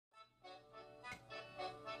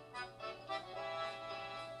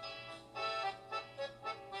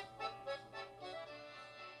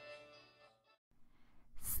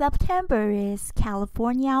September is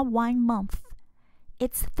California Wine Month.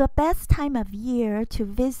 It's the best time of year to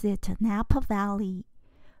visit Napa Valley,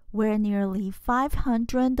 where nearly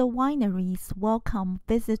 500 wineries welcome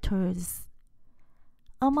visitors.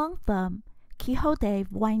 Among them, Quixote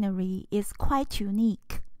Winery is quite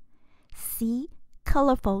unique. See,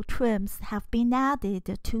 colorful trims have been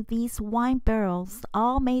added to these wine barrels,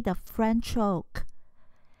 all made of French oak.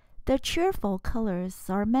 The cheerful colors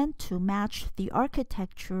are meant to match the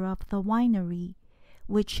architecture of the winery,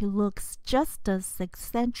 which looks just as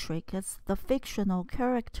eccentric as the fictional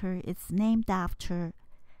character it's named after,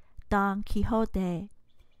 Don Quixote.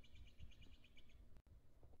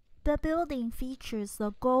 The building features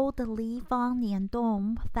a gold leaf onion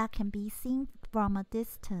dome that can be seen from a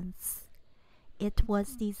distance. It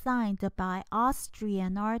was designed by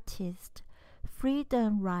Austrian artist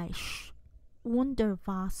Friedensreich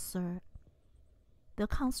Hundertwasser. The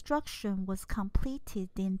construction was completed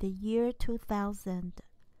in the year 2000.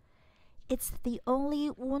 It's the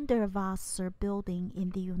only Hundertwasser building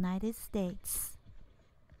in the United States.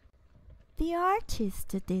 The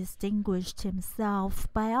artist distinguished himself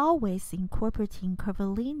by always incorporating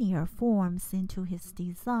curvilinear forms into his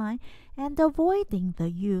design and avoiding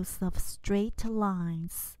the use of straight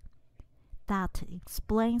lines. That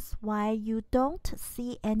explains why you don't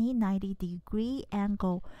see any 90-degree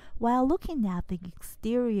angle while looking at the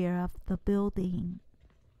exterior of the building.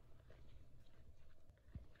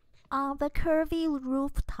 On the curvy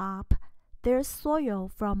rooftop, there's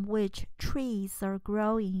soil from which trees are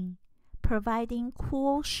growing, providing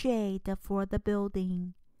cool shade for the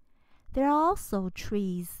building. There are also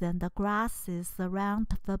trees and grasses around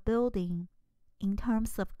the building. In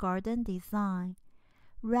terms of garden design,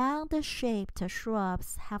 round-shaped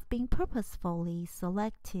shrubs have been purposefully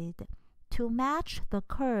selected to match the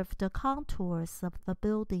curved contours of the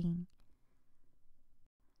building.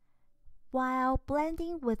 While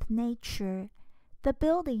blending with nature, the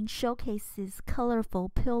building showcases colorful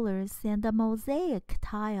pillars and mosaic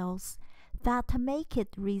tiles that make it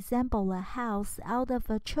resemble a house out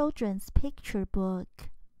of a children's picture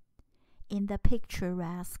book. In the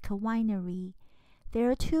picturesque winery, there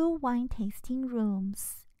are 2 wine tasting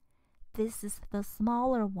rooms. This is the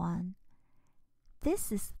smaller one.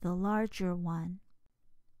 This is the larger one.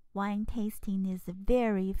 Wine tasting is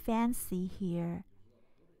very fancy here.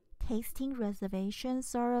 Tasting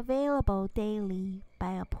reservations are available daily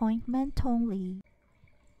by appointment only.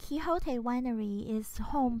 Quixote Winery is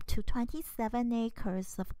home to 27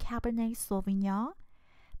 acres of Cabernet Sauvignon,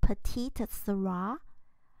 Petit Syrah,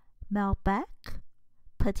 Malbec,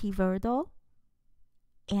 Petit Verdot,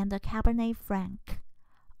 and a Cabernet Franc,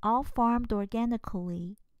 all farmed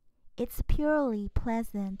organically. It's purely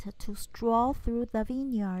pleasant to stroll through the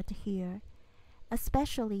vineyard here,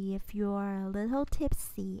 especially if you're a little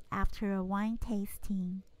tipsy after a wine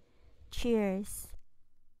tasting. Cheers!